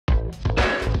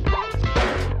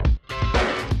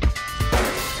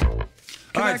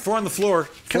All right, four on the floor,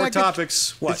 four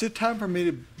topics. What? Is it time for me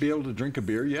to be able to drink a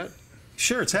beer yet?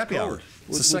 Sure, it's happy hour.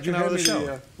 It's the second hour of the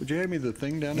show. Would you hand me the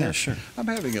thing down there? Yeah, sure. I'm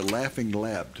having a laughing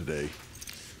lab today.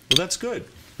 Well, that's good,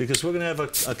 because we're going to have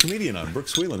a comedian on,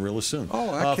 Brooks Wheelan, real soon. Oh,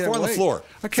 I can't wait. Four on the floor.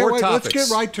 I can't wait. Topics. Let's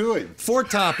get right to it. Four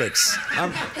topics.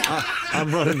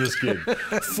 I'm running this gig.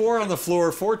 Four on the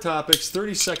floor, four topics,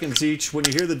 30 seconds each. When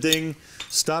you hear the ding,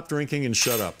 stop drinking and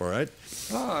shut up, all right?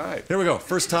 All right. Here we go.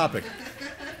 First topic.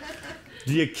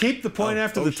 Do you keep the point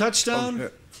after the touchdown?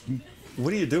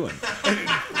 What are you doing?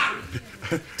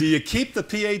 Do you keep the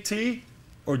PAT,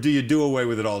 or do you do away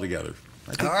with it altogether?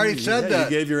 I already said that.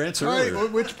 You gave your answer earlier. All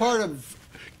right, which part of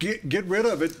get rid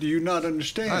of it do you not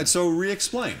understand? All right, so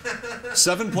re-explain.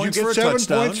 7 points you for a get touchdown.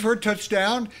 7 points for a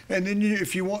touchdown, and then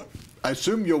if you want, I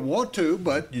assume you'll want to,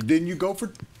 but then you go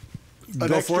for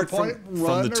an extra point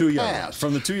run from the 2 yard pass.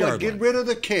 From the 2 yard line. Get rid of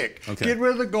the kick. Okay. Get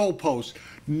rid of the goalpost.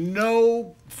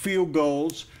 No field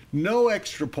goals. No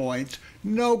extra points.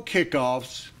 No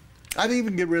kickoffs. I'd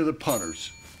even get rid of the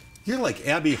punters. You're like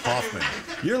Abby Hoffman.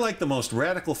 You're like the most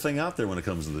radical thing out there when it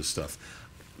comes to this stuff.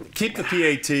 Keep the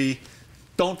PAT.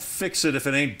 Don't fix it if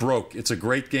it ain't broke. It's a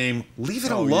great game. Leave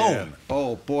it alone. Yeah.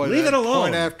 Oh, boy. Leave it alone.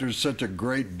 Point after is such a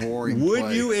great, boring Would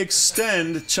play. you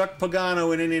extend Chuck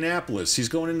Pagano in Indianapolis? He's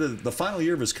going into the final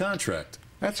year of his contract.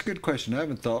 That's a good question. I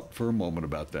haven't thought for a moment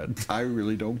about that. I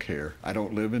really don't care. I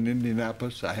don't live in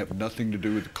Indianapolis. I have nothing to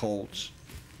do with the Colts.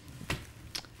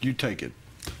 You take it.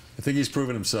 I think he's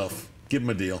proven himself. Give him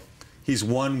a deal. He's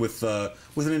won with an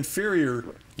inferior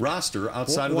roster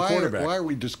outside of the quarterback. Why are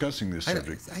we discussing this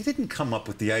subject? I didn't come up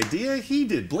with the idea. He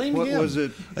did. Blame him. Was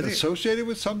it associated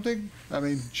with something? I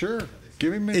mean, sure.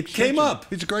 Give him an extension. It came up.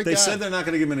 He's a great guy. They said they're not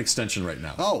going to give him an extension right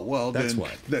now. Oh, well, that's then,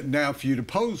 why. Now, if you'd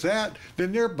oppose that,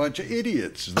 then there are a bunch of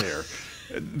idiots there.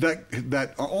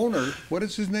 that owner, what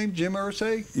is his name, Jim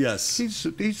Irsay? Yes.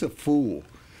 He's a fool.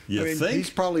 You think? He's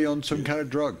probably on some kind of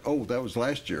drug. Oh, that was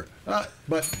last year.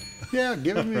 But, yeah,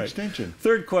 give him an extension.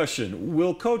 Third question.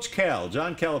 Will Coach Cal,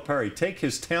 John Calipari, take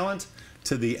his talent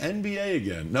to the NBA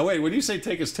again? Now, wait, when you say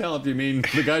take his talent, do you mean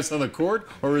the guys on the court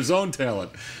or his own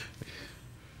talent?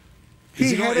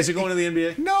 Is he going to the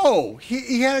NBA? No.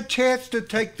 He had a chance to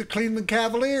take the Cleveland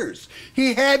Cavaliers.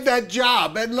 He had that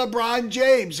job, and LeBron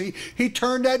James. He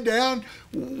turned that down.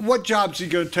 What job's he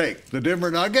going to take? The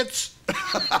Denver Nuggets?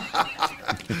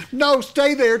 No,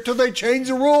 stay there till they change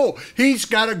the rule. He's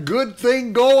got a good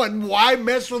thing going. Why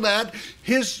mess with that?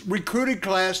 His recruiting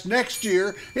class next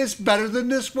year is better than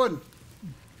this one.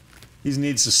 He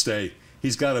needs to stay.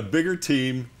 He's got a bigger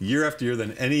team year after year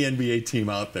than any NBA team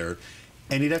out there,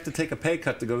 and he'd have to take a pay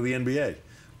cut to go to the NBA.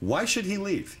 Why should he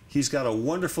leave? He's got a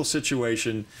wonderful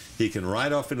situation. He can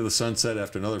ride off into the sunset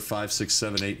after another 5, 6,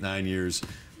 7, 8, 9 years.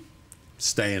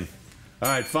 Staying. All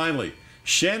right, finally,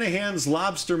 Shanahan's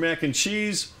lobster mac and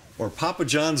cheese or Papa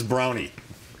John's brownie?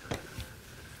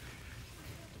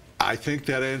 I think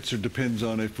that answer depends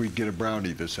on if we get a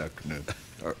brownie this afternoon.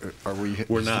 Are we?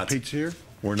 We're not. The pizza here?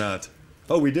 We're not.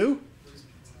 Oh, we do?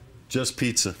 Just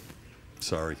pizza.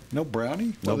 Sorry. No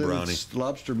brownie? No well, brownie. It's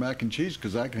lobster mac and cheese,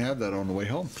 because I can have that on the way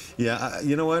home. Yeah,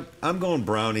 you know what? I'm going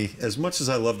brownie. As much as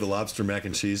I love the lobster mac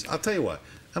and cheese, I'll tell you what.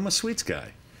 I'm a sweets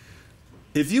guy.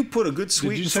 If you put a good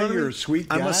sweet Did you in say front of you're me, a sweet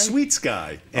guy? I'm a sweets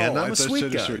guy, and I'm a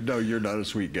sweet guy. No, you're not a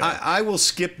sweet guy. I will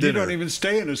skip dinner. You don't even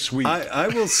stay in a suite. I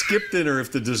will skip dinner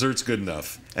if the dessert's good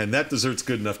enough, and that dessert's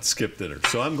good enough to skip dinner.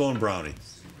 So I'm going brownie.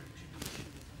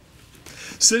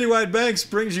 Citywide Banks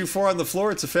brings you Four on the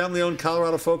Floor. It's a family-owned,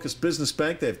 Colorado-focused business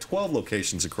bank. They have 12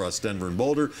 locations across Denver and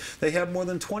Boulder. They have more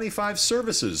than 25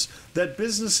 services that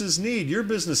businesses need. Your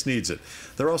business needs it.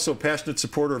 They're also a passionate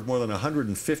supporter of more than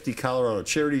 150 Colorado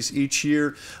charities each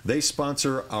year. They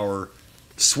sponsor our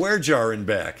Swear Jar and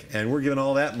Back, and we're giving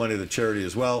all that money to charity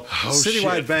as well. Oh,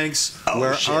 Citywide shit. Banks, Oh,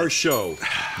 where shit. our show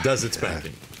does its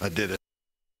banking. I did it.